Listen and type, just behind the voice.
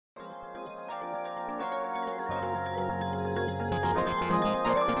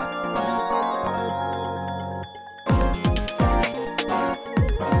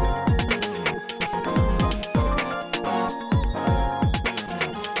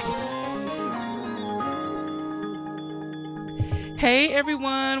Hey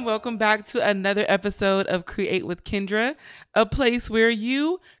everyone, welcome back to another episode of Create with Kendra, a place where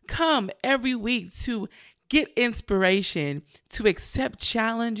you come every week to get inspiration, to accept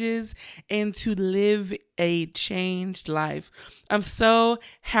challenges, and to live a changed life. I'm so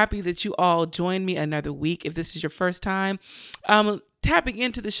happy that you all joined me another week. If this is your first time, tapping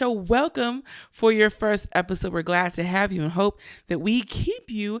into the show, welcome for your first episode. We're glad to have you and hope that we keep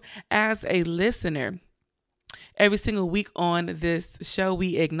you as a listener. Every single week on this show,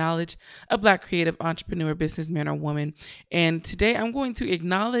 we acknowledge a Black creative entrepreneur, businessman, or woman. And today I'm going to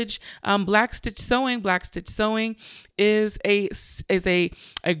acknowledge Black Stitch Sewing. Black Stitch Sewing is a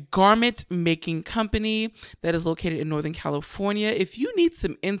garment making company that is located in Northern California. If you need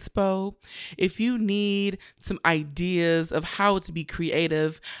some inspo, if you need some ideas of how to be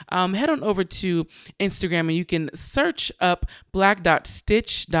creative, head on over to Instagram and you can search up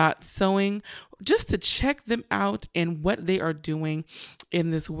black.stitch.sewing just to check them out and what they are doing in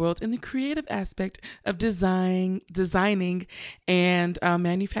this world in the creative aspect of designing and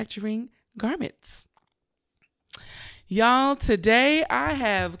manufacturing garments. Y'all, today I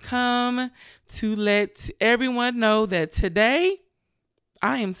have come to let everyone know that today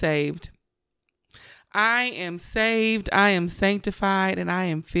I am saved. I am saved, I am sanctified, and I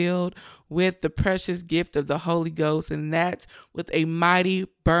am filled with the precious gift of the Holy Ghost, and that's with a mighty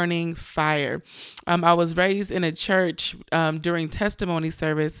burning fire. I was raised in a church during testimony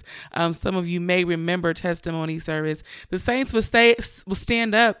service. Some of you may remember testimony service. The saints will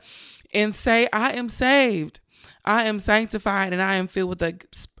stand up and say, I am saved, I am sanctified, and I am filled with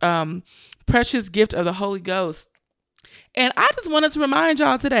the precious gift of the Holy Ghost. And I just wanted to remind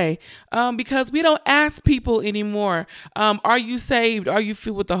y'all today, because we don't ask people anymore, are you saved? Are you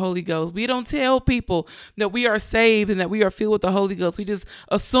filled with the Holy Ghost? We don't tell people that we are saved and that we are filled with the Holy Ghost. We just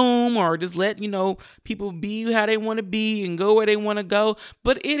assume or just let, people be how they want to be and go where they want to go.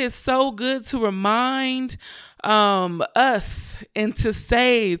 But it is so good to remind us and to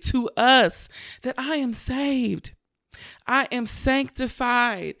say to us that I am saved. I am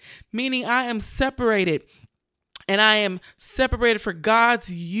sanctified, meaning I am separated. And I am separated for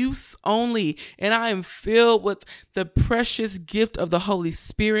God's use only. And I am filled with the precious gift of the Holy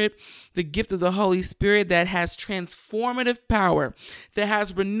Spirit, the gift of the Holy Spirit that has transformative power, that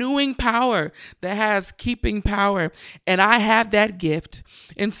has renewing power, that has keeping power. And I have that gift.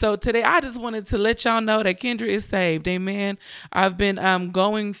 And so today I just wanted to let y'all know that Kendra is saved. Amen. I've been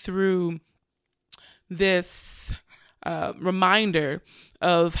going through this reminder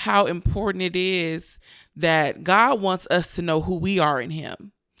of how important it is that God wants us to know who we are in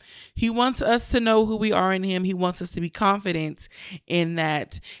Him. He wants us to know who we are in Him. He wants us to be confident in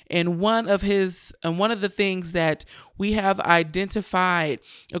that. And one of the things that we have identified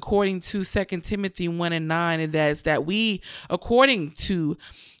according to 2 Timothy 1:9 is that we, according to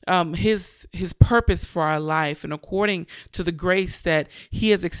his purpose for our life and according to the grace that He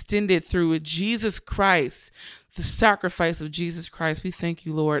has extended through Jesus Christ, the sacrifice of Jesus Christ, we thank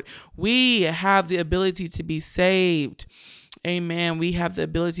you, Lord. We have the ability to be saved. Amen. We have the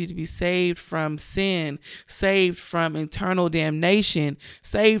ability to be saved from sin, saved from eternal damnation,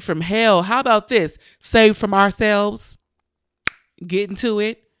 saved from hell. How about this? Saved from ourselves. Get into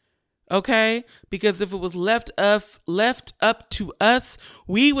it. Okay? Because if it was left up to us,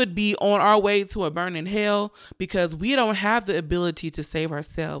 we would be on our way to a burning hell because we don't have the ability to save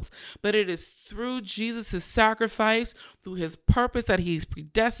ourselves. But it is through Jesus' sacrifice, through His purpose that He's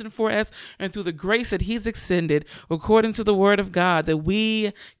predestined for us, and through the grace that He's extended, according to the Word of God, that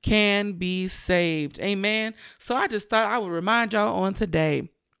we can be saved. Amen. So I just thought I would remind y'all on today.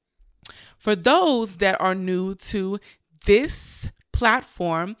 For those that are new to this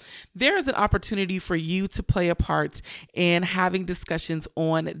platform, there is an opportunity for you to play a part in having discussions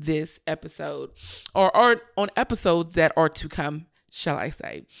on this episode or on episodes that are to come, shall I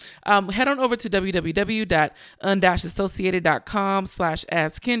say. Head on over to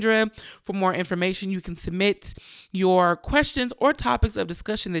www.un-associated.com/askkendra for more information. You can submit your questions or topics of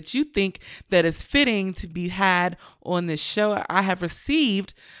discussion that you think that is fitting to be had on this show. I have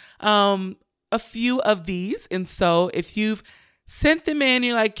received a few of these, and so if you've sent them in,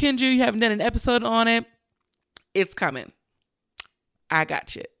 you're like, Kendra, you haven't done an episode on it, it's coming. I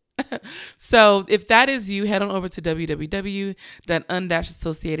got you. So if that is you, head on over to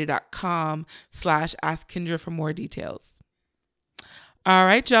www.un-associated.com/askkendra for more details. All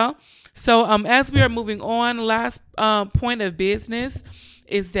right, y'all. So as we are moving on, last point of business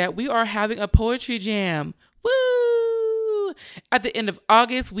is that we are having a poetry jam. Woo! At the end of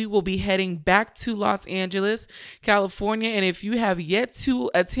August, we will be heading back to Los Angeles, California. And if you have yet to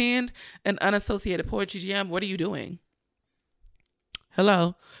attend an unassociated poetry jam, what are you doing?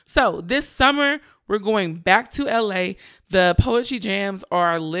 Hello. So this summer, we're going back to LA. The poetry jams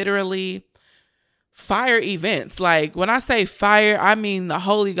are literally fire events. Like when I say fire, I mean the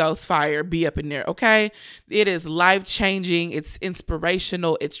Holy Ghost fire be up in there, okay? It is life-changing, it's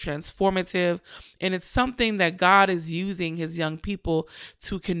inspirational, it's transformative, and it's something that God is using his young people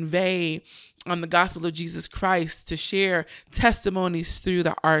to convey on the gospel of Jesus Christ, to share testimonies through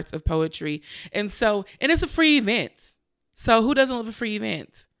the arts of poetry. And it's a free event. So who doesn't love a free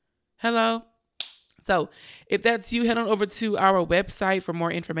event? Hello? So if that's you, head on over to our website for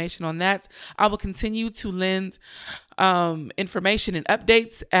more information on that. I will continue to lend information and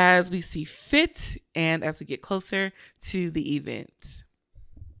updates as we see fit and as we get closer to the event.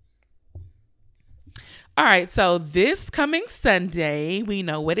 All right, so this coming Sunday, we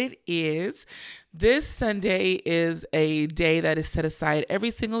know what it is. This Sunday is a day that is set aside every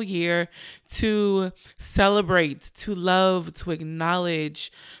single year to celebrate, to love, to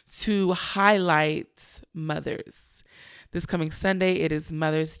acknowledge, to highlight mothers. This coming Sunday, it is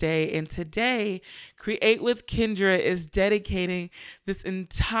Mother's Day. And today, Create with Kendra is dedicating this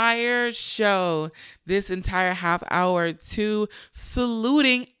entire show, this entire half hour to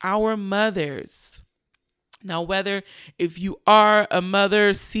saluting our mothers. Now, whether if you are a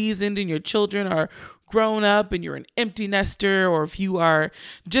mother seasoned and your children are grown up and you're an empty nester, or if you are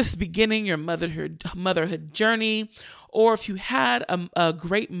just beginning your motherhood journey, or if you had a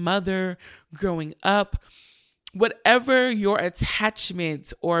great mother growing up, whatever your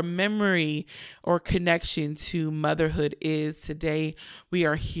attachment or memory or connection to motherhood is, today we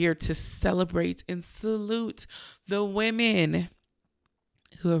are here to celebrate and salute the women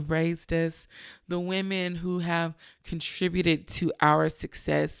who have raised us, the women who have contributed to our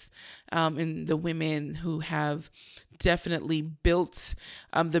success, and the women who have definitely built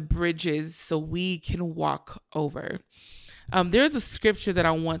the bridges so we can walk over. There's a scripture that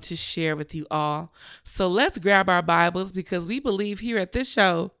I want to share with you all. So let's grab our Bibles, because we believe here at this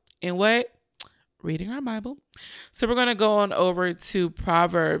show in what? Reading our Bible. So we're going to go on over to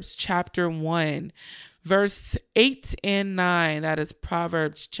Proverbs chapter 1. Verse 8 and 9, that is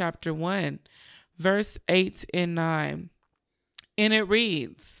Proverbs chapter 1, verse 8 and 9. And it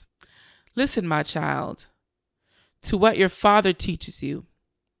reads, "Listen, my child, to what your father teaches you.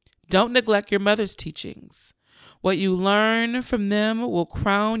 Don't neglect your mother's teachings. What you learn from them will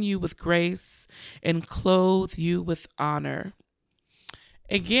crown you with grace and clothe you with honor."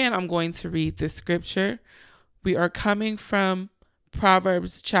 Again, I'm going to read this scripture. We are coming from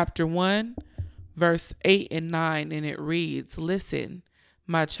Proverbs chapter 1, verse 8 and 9, and it reads, "Listen,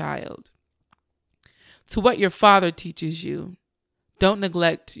 my child, to what your father teaches you. Don't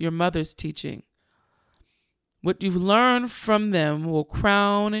neglect your mother's teaching. What you've learned from them will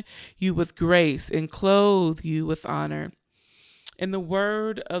crown you with grace and clothe you with honor. And the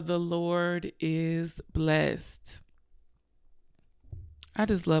word of the Lord is blessed." I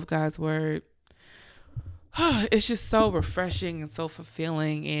just love God's word. It's just so refreshing and so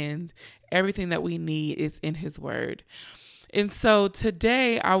fulfilling, and everything that we need is in his word. And so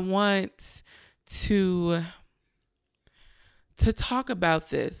today I want to talk about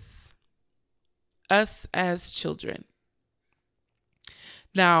this, us as children.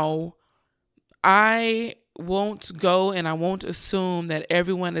 Now, I won't go and I won't assume that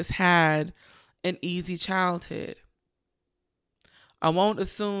everyone has had an easy childhood. I won't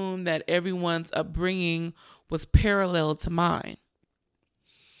assume that everyone's upbringing was parallel to mine.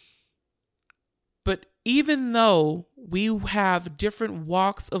 But even though we have different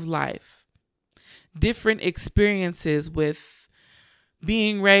walks of life, different experiences with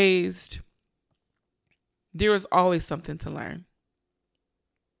being raised, there is always something to learn.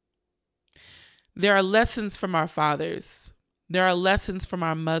 There are lessons from our fathers. There are lessons from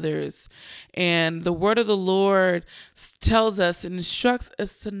our mothers. And the word of the Lord tells us and instructs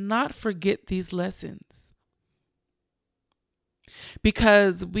us to not forget these lessons.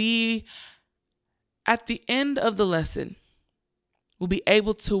 Because we, at the end of the lesson, will be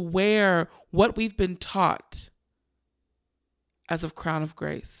able to wear what we've been taught as a crown of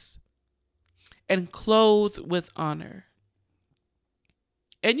grace and clothed with honor.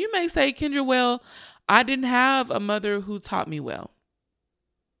 And you may say, Kendra, well, I didn't have a mother who taught me well.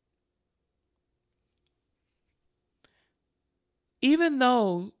 Even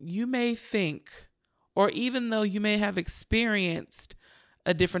though you may think, or even though you may have experienced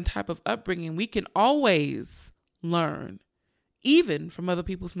a different type of upbringing, we can always learn, even from other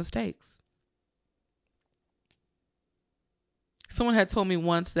people's mistakes. Someone had told me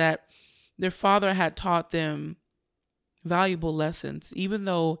once that their father had taught them valuable lessons. Even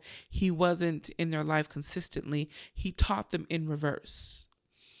though he wasn't in their life consistently, he taught them in reverse.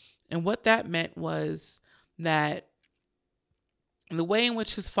 And what that meant was that the way in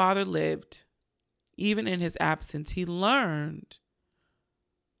which his father lived, even in his absence, he learned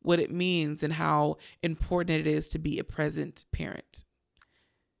what it means and how important it is to be a present parent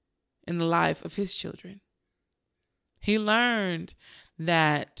in the life of his children. He learned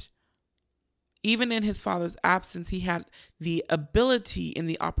that even in his father's absence, he had the ability and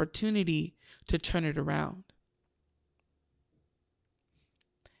the opportunity to turn it around.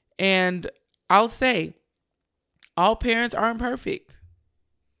 And I'll say, all parents aren't perfect.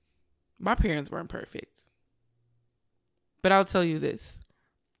 My parents weren't perfect. But I'll tell you this.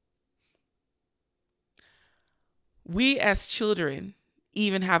 We as children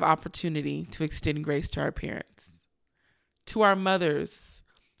even have opportunity to extend grace to our parents, to our mothers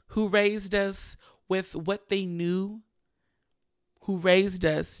who raised us with what they knew, who raised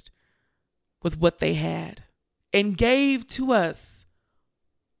us with what they had, and gave to us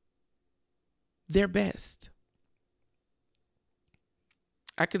their best.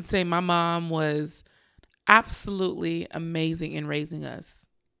 I can say my mom was absolutely amazing in raising us.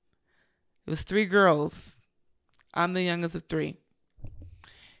 It was 3 girls. I'm the youngest of 3.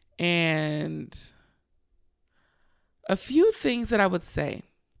 And a few things that I would say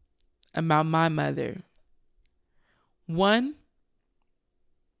about my mother. 1,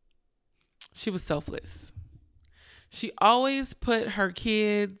 she was selfless. She always put her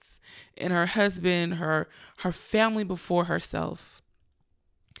kids and her husband, her family before herself.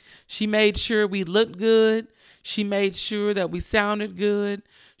 She made sure we looked good. She made sure that we sounded good.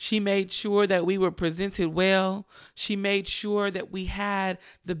 She made sure that we were presented well. She made sure that we had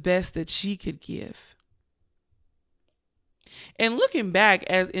the best that she could give. And looking back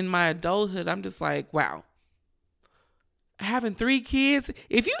as in my adulthood, I'm just like, wow. Having 3 kids,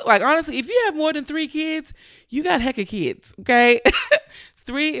 if you honestly, if you have more than 3 kids, you got heck of kids, okay?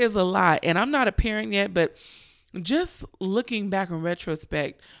 3 is a lot. And I'm not a parent yet, but just looking back in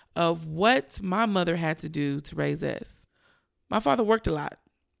retrospect of what my mother had to do to raise us. My father worked a lot.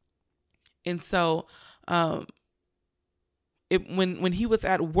 And so when he was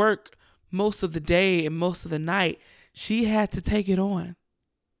at work most of the day and most of the night, she had to take it on.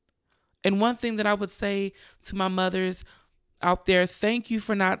 And one thing that I would say to my mothers out there, thank you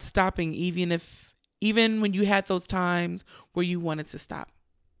for not stopping, even when you had those times where you wanted to stop.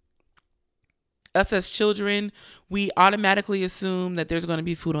 Us as children, we automatically assume that there's going to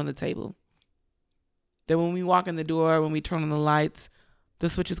be food on the table. That when we walk in the door, when we turn on the lights, the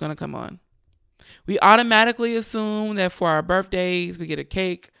switch is going to come on. We automatically assume that for our birthdays, we get a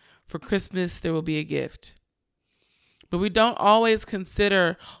cake. For Christmas, there will be a gift. But we don't always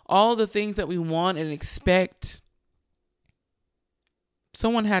consider all the things that we want and expect.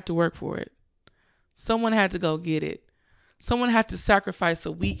 Someone had to work for it. Someone had to go get it. Someone had to sacrifice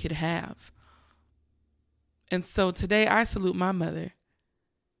so we could have. And so today I salute my mother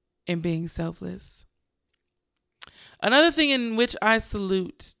in being selfless. Another thing in which I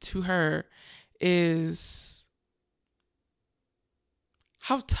salute to her is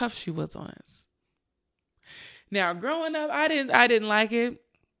how tough she was on us. Now, growing up, I didn't like it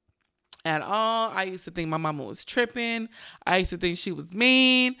at all. I used to think my mama was tripping. I used to think she was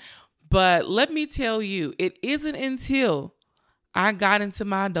mean. But let me tell you, it isn't until I got into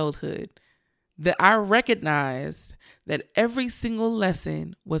my adulthood that I recognized that every single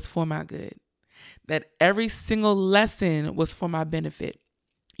lesson was for my good. That every single lesson was for my benefit.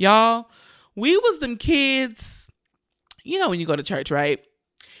 Y'all, we was them kids, you know when you go to church, right?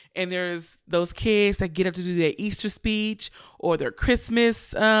 And there's those kids that get up to do their Easter speech or their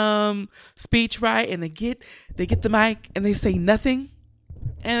Christmas speech, right? And they get the mic and they say nothing.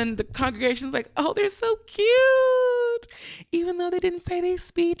 And the congregation's like, oh, they're so cute. Even though they didn't say their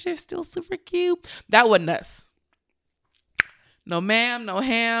speech, they're still super cute. That wasn't us. No ma'am, no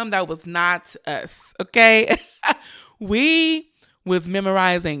ham. That was not us, okay? We was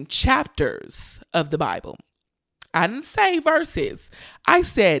memorizing chapters of the Bible. I didn't say verses. I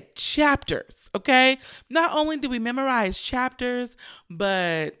said chapters, okay? Not only did we memorize chapters,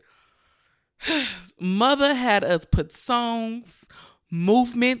 but Mother had us put songs,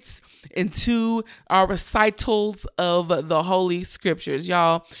 movements into our recitals of the Holy Scriptures.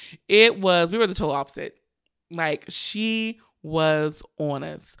 Y'all, we were the total opposite. Like, she was on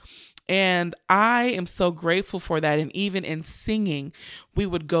us. And I am so grateful for that. And even in singing, we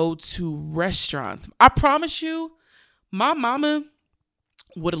would go to restaurants. I promise you, my mama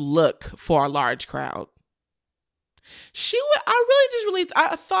would look for a large crowd. She would,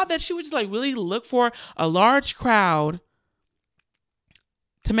 I thought that she would just like really look for a large crowd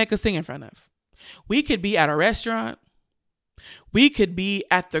to make us sing in front of. We could be at a restaurant. We could be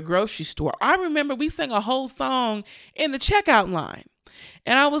at the grocery store. I remember we sang a whole song in the checkout line.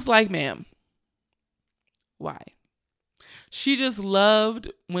 And I was like, ma'am, why? She just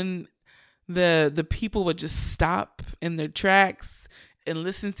loved when the people would just stop in their tracks and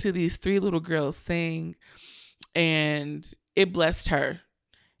listen to these three little girls sing. And it blessed her.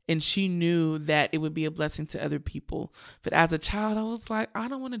 And she knew that it would be a blessing to other people. But as a child, I was like, I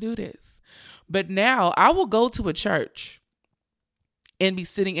don't want to do this. But now I will go to a church and be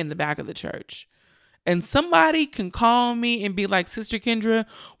sitting in the back of the church. And somebody can call me and be like, Sister Kendra,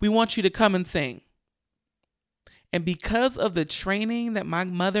 we want you to come and sing. And because of the training that my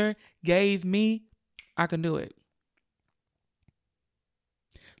mother gave me, I can do it.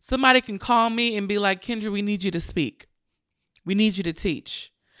 Somebody can call me and be like, Kendra, we need you to speak. We need you to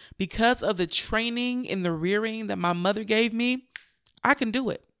teach. Because of the training and the rearing that my mother gave me, I can do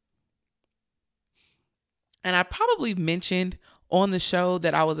it. And I probably mentioned on the show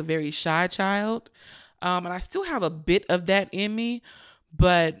that I was a very shy child. And I still have a bit of that in me.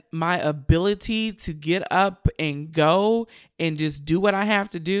 But my ability to get up and go and just do what I have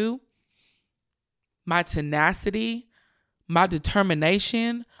to do, my tenacity, my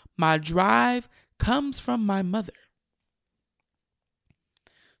determination, my drive comes from my mother.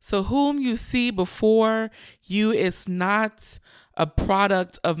 So whom you see before you is not a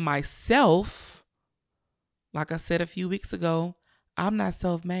product of myself. Like I said a few weeks ago, I'm not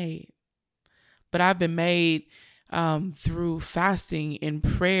self-made, but I've been made through fasting and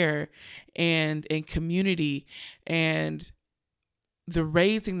prayer and community, and the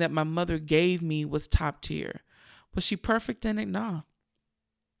raising that my mother gave me was top tier. Was she perfect in it? No,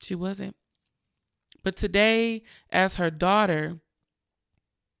 she wasn't. But today, as her daughter,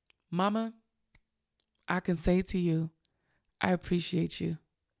 Mama, I can say to you, I appreciate you.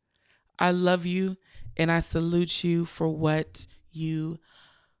 I love you, and I salute you for what you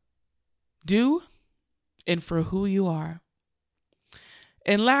do and for who you are.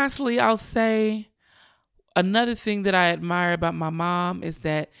 And lastly, I'll say another thing that I admire about my mom is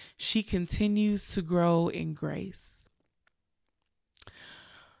that she continues to grow in grace.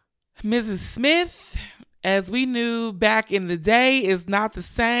 Mrs. Smith, as we knew back in the day, is not the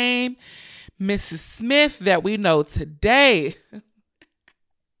same Mrs. Smith that we know today.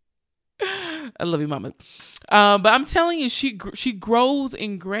 I love you, Mama. But I'm telling you, she grows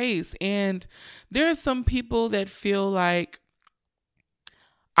in grace. And there are some people that feel like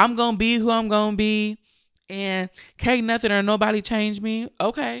I'm going to be who I'm going to be and can't nothing or nobody change me.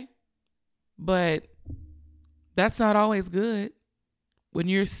 Okay. But that's not always good when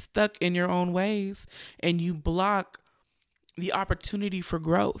you're stuck in your own ways and you block the opportunity for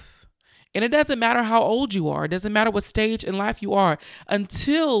growth. And it doesn't matter how old you are. It doesn't matter what stage in life you are.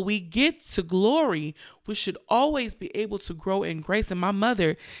 Until we get to glory, we should always be able to grow in grace. And my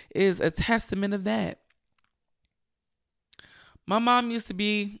mother is a testament of that. My mom used to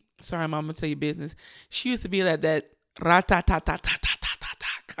be, sorry, Mom, I'm going to tell you business. She used to be like that ra-ta-ta-ta-ta-ta-ta-ta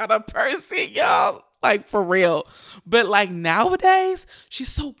kind of person, y'all. Like, for real. But like nowadays, she's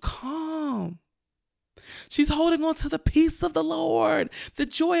so calm. She's holding on to the peace of the Lord, the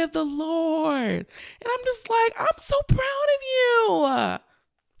joy of the Lord. And I'm just like, I'm so proud of you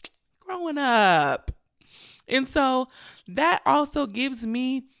growing up. And so that also gives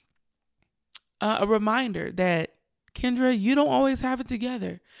me a reminder that, Kendra, you don't always have it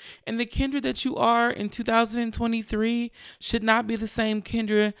together. And the Kendra that you are in 2023 should not be the same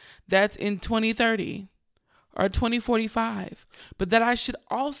Kendra that's in 2030 or 2045. But that I should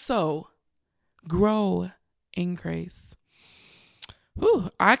also grow in grace.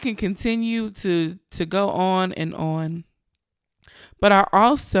 Whew, I can continue to go on and on. But I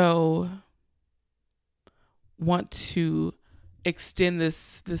also want to extend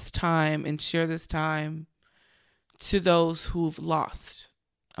this time and share this time to those who've lost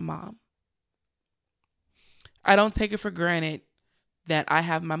a mom. I don't take it for granted that I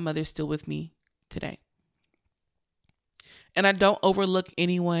have my mother still with me today. And I don't overlook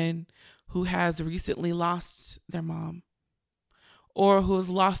anyone who has recently lost their mom or who has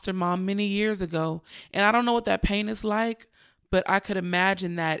lost their mom many years ago. And I don't know what that pain is like, but I could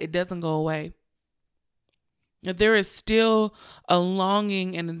imagine that it doesn't go away. That there is still a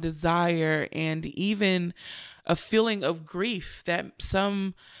longing and a desire and even a feeling of grief that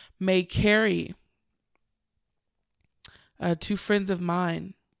some may carry. Two friends of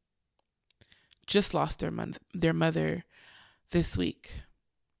mine just lost their mother this week.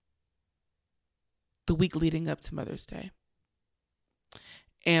 The week leading up to Mother's Day.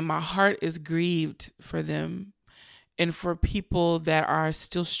 And my heart is grieved for them. and for people that are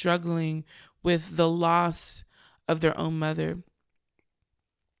still struggling with the loss of their own mother.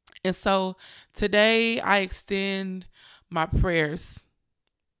 And so today I extend my prayers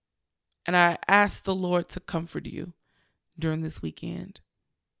and I ask the Lord to comfort you during this weekend.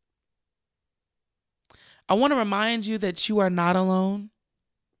 I want to remind you that you are not alone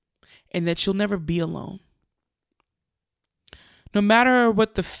and that you'll never be alone. No matter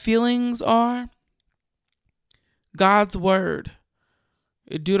what the feelings are, God's word,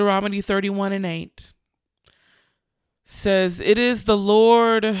 Deuteronomy 31:8, says, "It is the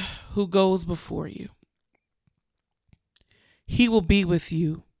Lord who goes before you. He will be with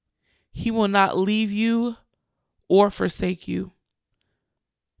you. He will not leave you or forsake you.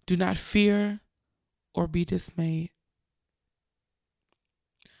 Do not fear or be dismayed."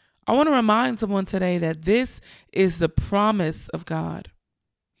 I want to remind someone today that this is the promise of God.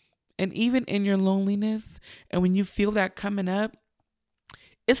 And even in your loneliness, and when you feel that coming up,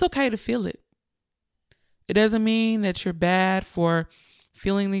 it's okay to feel it. It doesn't mean that you're bad for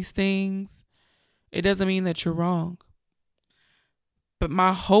feeling these things. It doesn't mean that you're wrong. But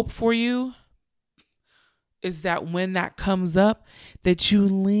my hope for you is that when that comes up, that you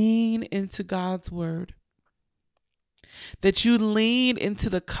lean into God's word. That you lean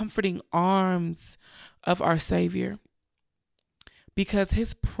into the comforting arms of our Savior. Because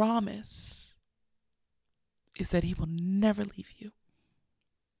his promise is that he will never leave you.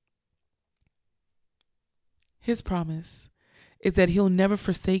 His promise is that he'll never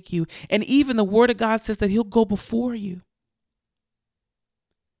forsake you. And even the word of God says that he'll go before you.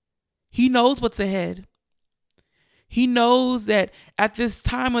 He knows what's ahead. He knows that at this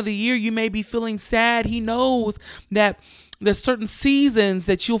time of the year, you may be feeling sad. He knows that there's certain seasons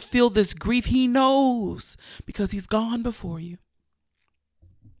that you'll feel this grief. He knows because he's gone before you.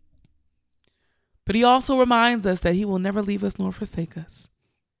 But he also reminds us that he will never leave us nor forsake us.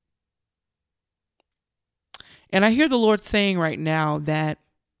 And I hear the Lord saying right now that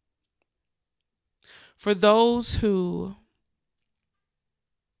for those who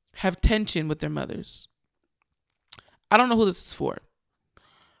have tension with their mothers, I don't know who this is for,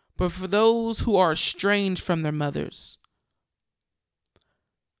 but for those who are estranged from their mothers,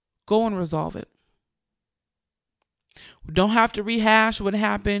 go and resolve it. We don't have to rehash what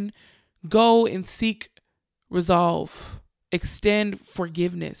happened. Go and seek resolve. Extend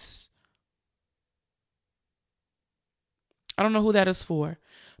forgiveness. I don't know who that is for,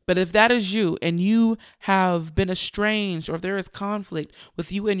 but if that is you and you have been estranged or if there is conflict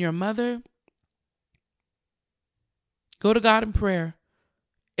with you and your mother, go to God in prayer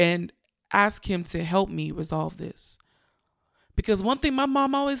and ask him to help me resolve this. Because one thing my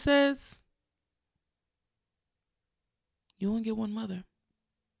mom always says, you only get one mother.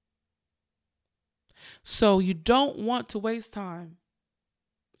 So you don't want to waste time.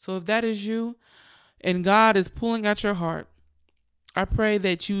 So if that is you and God is pulling at your heart, I pray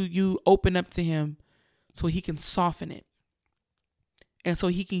that you open up to him so he can soften it and so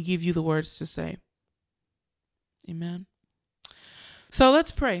he can give you the words to say. Amen. So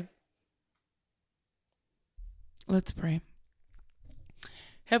let's pray. Let's pray.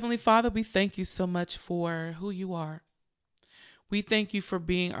 Heavenly Father, we thank you so much for who you are. We thank you for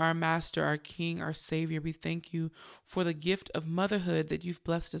being our master, our king, our savior. We thank you for the gift of motherhood that you've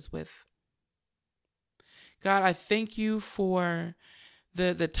blessed us with. God, I thank you for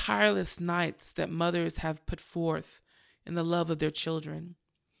the tireless nights that mothers have put forth in the love of their children.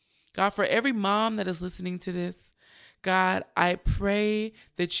 God, for every mom that is listening to this, God, I pray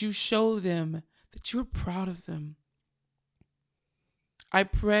that you show them that you're proud of them. I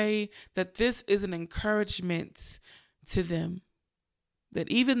pray that this is an encouragement to them. That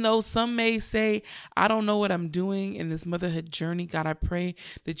even though some may say, I don't know what I'm doing in this motherhood journey, God, I pray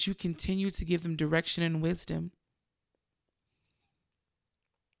that you continue to give them direction and wisdom.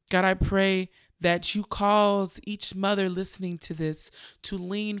 God, I pray that you cause each mother listening to this to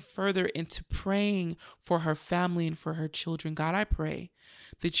lean further into praying for her family and for her children. God, I pray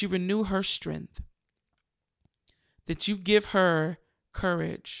that you renew her strength, that you give her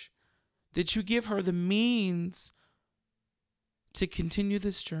courage, that you give her the means to continue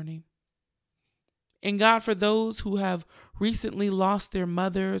this journey. And God, for those who have recently lost their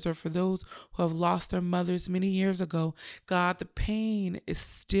mothers or for those who have lost their mothers many years ago, God, the pain is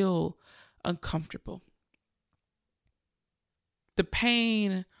still uncomfortable. The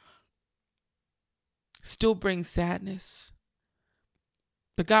pain still brings sadness.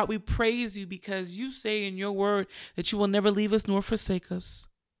 But God, we praise you because you say in your word that you will never leave us nor forsake us,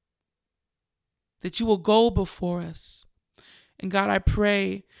 that you will go before us. And God, I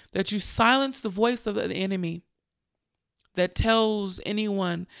pray that you silence the voice of the enemy that tells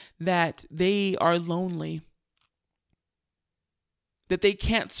anyone that they are lonely, that they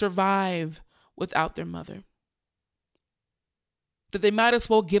can't survive without their mother, that they might as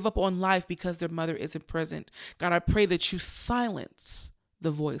well give up on life because their mother isn't present. God, I pray that you silence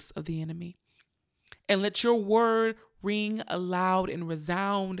the voice of the enemy and let your word ring aloud and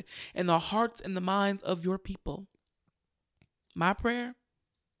resound in the hearts and the minds of your people. My prayer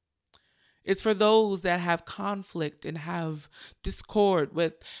is for those that have conflict and have discord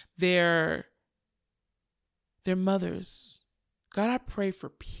with their mothers. God, I pray for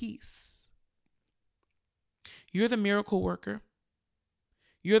peace. You're the miracle worker.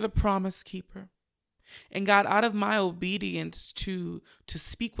 You're the promise keeper. And God, out of my obedience to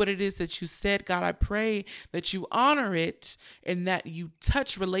speak what it is that you said, God, I pray that you honor it and that you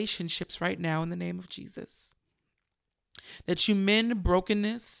touch relationships right now in the name of Jesus. That you mend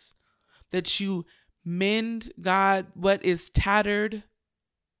brokenness, that you mend, God, what is tattered,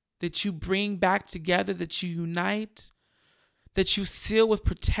 that you bring back together, that you unite, that you seal with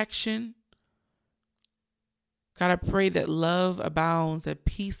protection. God, I pray that love abounds, that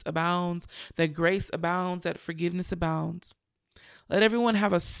peace abounds, that grace abounds, that forgiveness abounds. Let everyone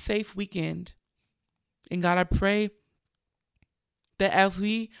have a safe weekend. And God, I pray that as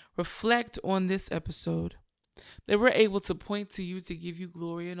we reflect on this episode, that we're able to point to you to give you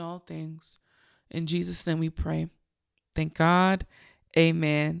glory in all things. In Jesus' name we pray. Thank God.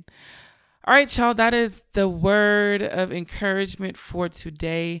 Amen. All right, y'all, that is the word of encouragement for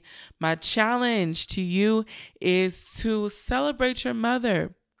today. My challenge to you is to celebrate your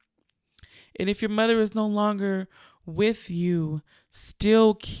mother. And if your mother is no longer with you,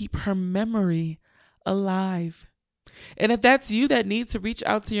 still keep her memory alive. And if that's you that needs to reach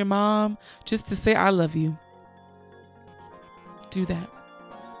out to your mom just to say, I love you, do that.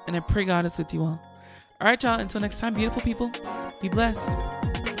 And I pray God is with you all. All right, y'all, until next time, beautiful people, be blessed.